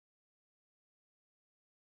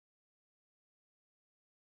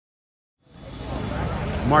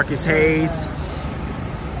Marcus Hayes,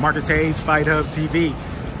 Fight Hub TV,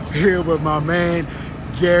 here with my man,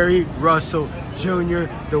 Gary Russell Jr.,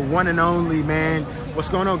 the one and only, man. What's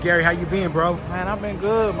going on, Gary? How you been, bro? Man, I've been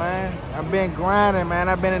good, man. I've been grinding, man.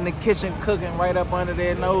 I've been in the kitchen cooking right up under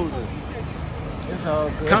their noses. It's all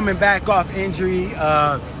good. Coming back off injury,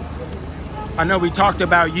 I know we talked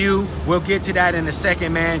about you. We'll get to that in a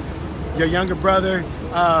second, man. Your younger brother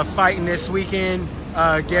fighting this weekend,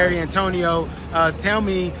 Gary Antonio. Tell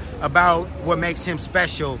me about what makes him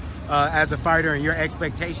special as a fighter and your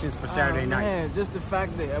expectations for Saturday night. Man, just the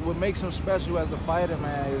fact that what makes him special as a fighter,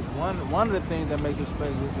 man, is one of the things that makes him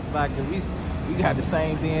special is the fact that we got the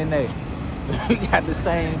same DNA. We got the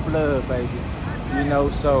same blood, baby. You know,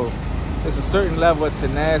 so it's a certain level of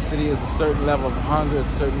tenacity, it's a certain level of hunger,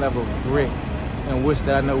 it's a certain level of grit in which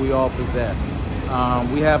that I know we all possess.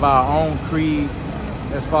 We have our own creed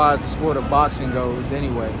as far as the sport of boxing goes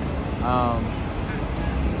anyway.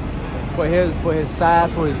 For his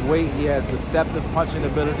size, for his weight, he has deceptive punching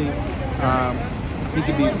ability. He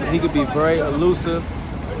could be very elusive.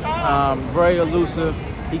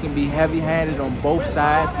 He can be heavy-handed on both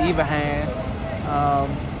sides, even hand,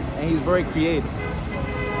 and he's very creative.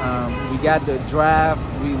 We got the drive.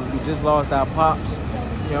 We just lost our pops.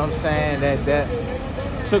 You know what I'm saying? That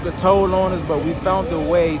took a toll on us, but we found a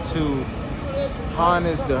way to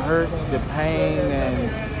harness the hurt, the pain,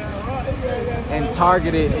 and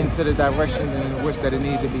target it into the direction in which that it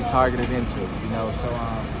needed to be targeted into. You know, so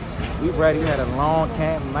we ready. We had a long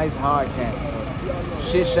camp, nice hard camp.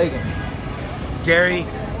 Shit shaking. Gary,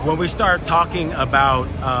 when we start talking about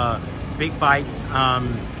big fights, I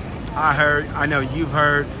know you've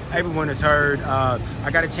heard, everyone has heard. I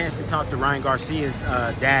got a chance to talk to Ryan Garcia's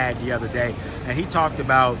dad the other day, and he talked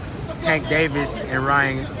about Tank Davis and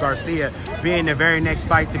Ryan Garcia being the very next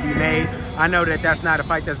fight to be made. I know that that's not a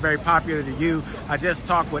fight that's very popular to you. I just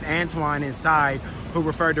talked with Antoine inside, who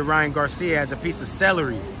referred to Ryan Garcia as a piece of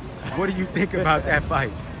celery. What do you think about that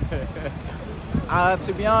fight?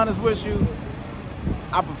 To be honest with you,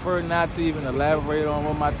 I prefer not to even elaborate on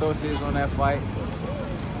what my thoughts is on that fight.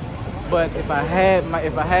 But if I had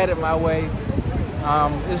it my way,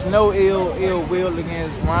 there's no ill will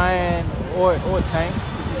against Ryan or Tank.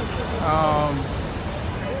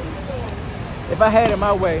 If I had it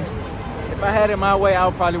my way, I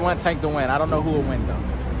would probably want Tank to win. I don't know who will win though.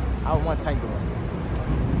 I would want Tank to win.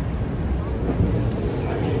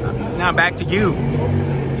 Now back to you,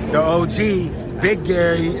 the OG, Big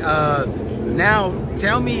Gary. Now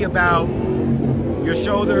tell me about your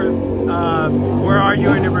shoulder. Where are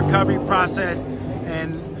you in the recovery process?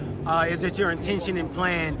 And is it your intention and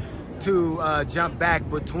plan to jump back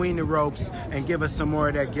between the ropes and give us some more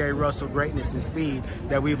of that Gary Russell greatness and speed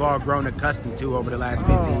that we've all grown accustomed to over the last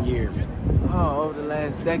 15 years? Oh, over the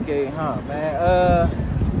last decade, huh, man?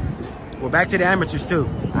 Well, back to the amateurs too.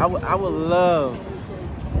 I would love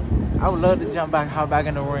to jump back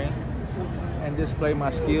in the ring and display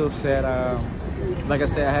my skill set. Like I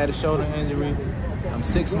said, I had a shoulder injury. I'm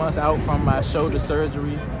 6 months out from my shoulder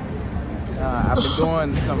surgery. I've been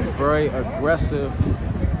doing some very aggressive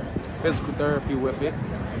physical therapy with it.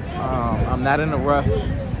 I'm not in a rush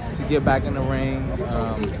to get back in the ring.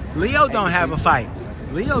 Leo don't have a fight.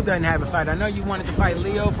 Leo doesn't have a fight. I know you wanted to fight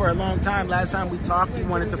Leo for a long time. Last time we talked, you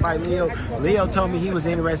wanted to fight Leo. Leo told me he was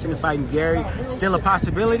interested in fighting Gary. Still a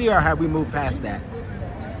possibility, or have we moved past that?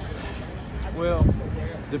 Well,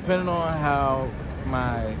 depending on how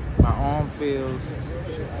my arm feels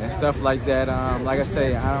and stuff like that, like I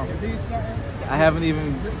say, I haven't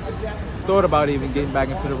even thought about even getting back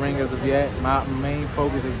into the ring as of yet. My main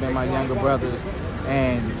focus has been my younger brothers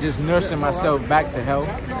and just nursing myself back to health.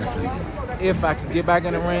 If I could get back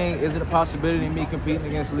in the ring, is it a possibility of me competing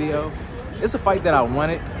against Leo? It's a fight that I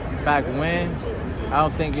wanted back when. I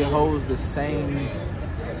don't think it holds the same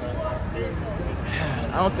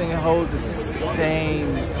oomph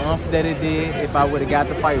that it did if I would have got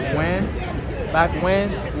the fight back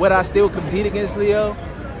when. Would I still compete against Leo?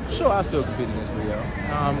 Sure, I'll still compete against Leo.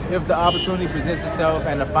 If the opportunity presents itself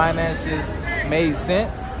and the finances made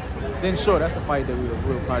sense, then sure, that's a fight that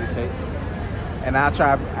we'll probably take. And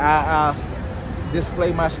I'll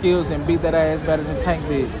display my skills and beat that ass better than Tank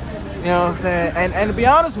did. You know what I'm saying? And to be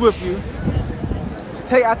honest with you,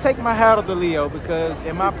 I take my hat off to Leo because,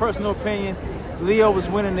 in my personal opinion, Leo was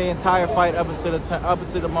winning the entire fight up until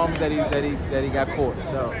the moment that he got caught.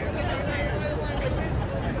 So,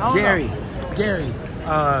 Gary,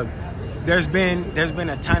 there's been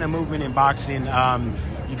a ton of movement in boxing.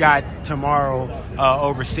 You got tomorrow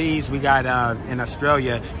overseas. We got in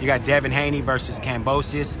Australia. You got Devin Haney versus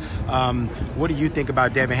Kambosos. What do you think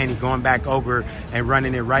about Devin Haney going back over and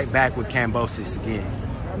running it right back with Kambosos again?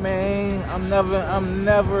 mean, I'm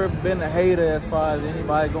never been a hater as far as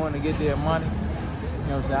anybody going to get their money. You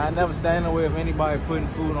know what I'm saying? I never stand in the way of anybody putting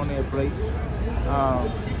food on their plate.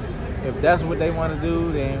 If that's what they want to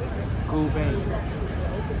do, then cool beans.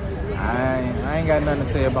 I ain't got nothing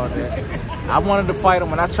to say about that. I wanted to fight him.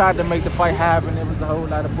 When I tried to make the fight happen, it was a whole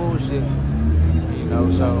lot of bullshit. You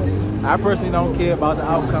know, so I personally don't care about the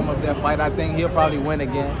outcome of that fight. I think he'll probably win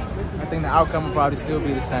again. I think the outcome will probably still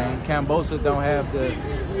be the same. Kambosos don't have the...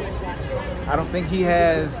 I don't think he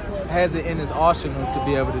has it in his arsenal to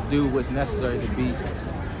be able to do what's necessary to beat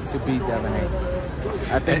Devin Haney.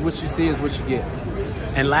 I think what you see is what you get.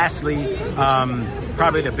 And lastly,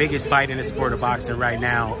 probably the biggest fight in the sport of boxing right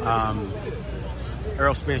now,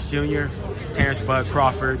 Errol Spence Jr., Terence Bud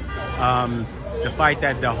Crawford, the fight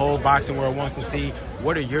that the whole boxing world wants to see.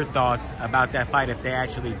 What are your thoughts about that fight if they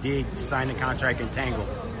actually did sign the contract and tangle?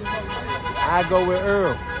 I go with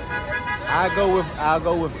Errol. I'll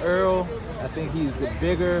go with Errol. I think he's the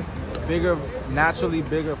bigger, naturally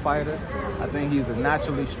bigger fighter. I think he's a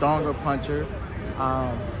naturally stronger puncher.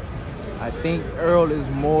 I think Errol is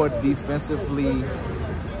more defensively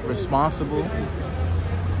responsible.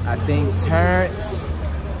 I think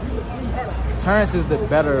Terence is the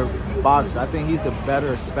better boxer. I think he's the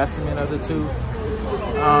better specimen of the two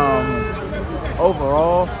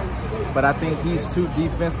overall. But I think he's too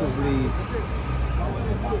defensively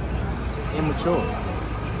immature.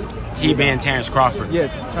 He being Terence Crawford. Yeah,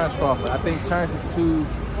 Terence Crawford. I think Terence is too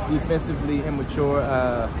defensively immature.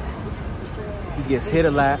 He gets hit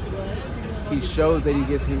a lot. He shows that he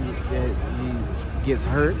gets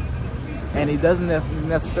hurt, and he doesn't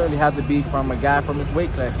necessarily have to be from a guy from his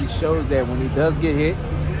weight class. He shows that when he does get hit,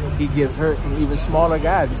 he gets hurt from even smaller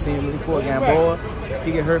guys. You've seen him before, Gamboa.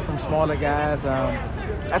 He get hurt from smaller guys.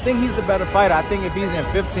 I think he's the better fighter. I think if he's in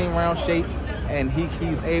 15-round shape and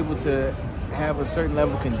he's able to have a certain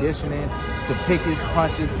level of conditioning to pick his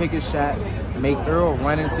punches, pick his shots, make Errol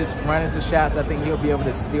run into shots, I think he'll be able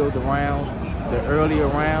to steal the rounds, the earlier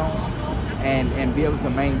rounds, and be able to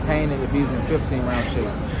maintain it if he's in 15-round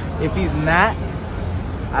shape. If he's not,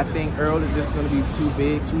 I think Errol is just going to be too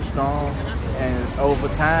big, too strong, and over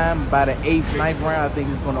time, by the 8th, 9th round, I think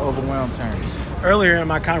he's going to overwhelm Terence. Earlier in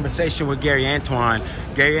my conversation with Gary Antoine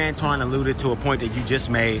alluded to a point that you just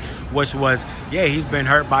made, which was, yeah, he's been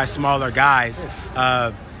hurt by smaller guys.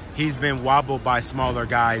 He's been wobbled by smaller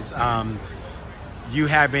guys. You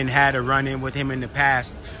haven't had a run-in with him in the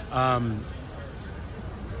past,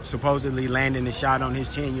 supposedly landing a shot on his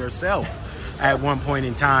chin yourself at one point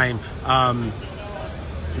in time.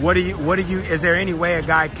 Is there any way a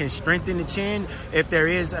guy can strengthen the chin if there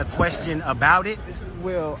is a question about it?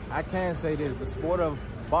 Well, I can say this. The sport of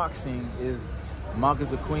boxing is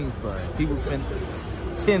Marcus of Queensberry. People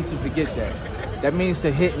tend to forget that. That means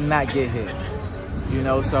to hit and not get hit. You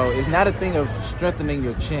know, so it's not a thing of strengthening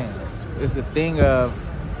your chin. It's the thing of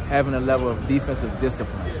having a level of defensive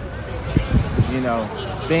discipline. You know,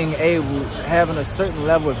 having a certain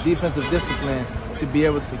level of defensive discipline to be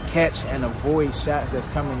able to catch and avoid shots that's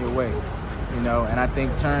coming your way. You know, and I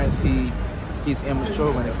think Terence, he's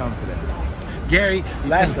immature when it comes to that. Gary,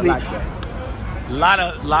 lastly, like that. lot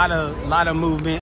of movement.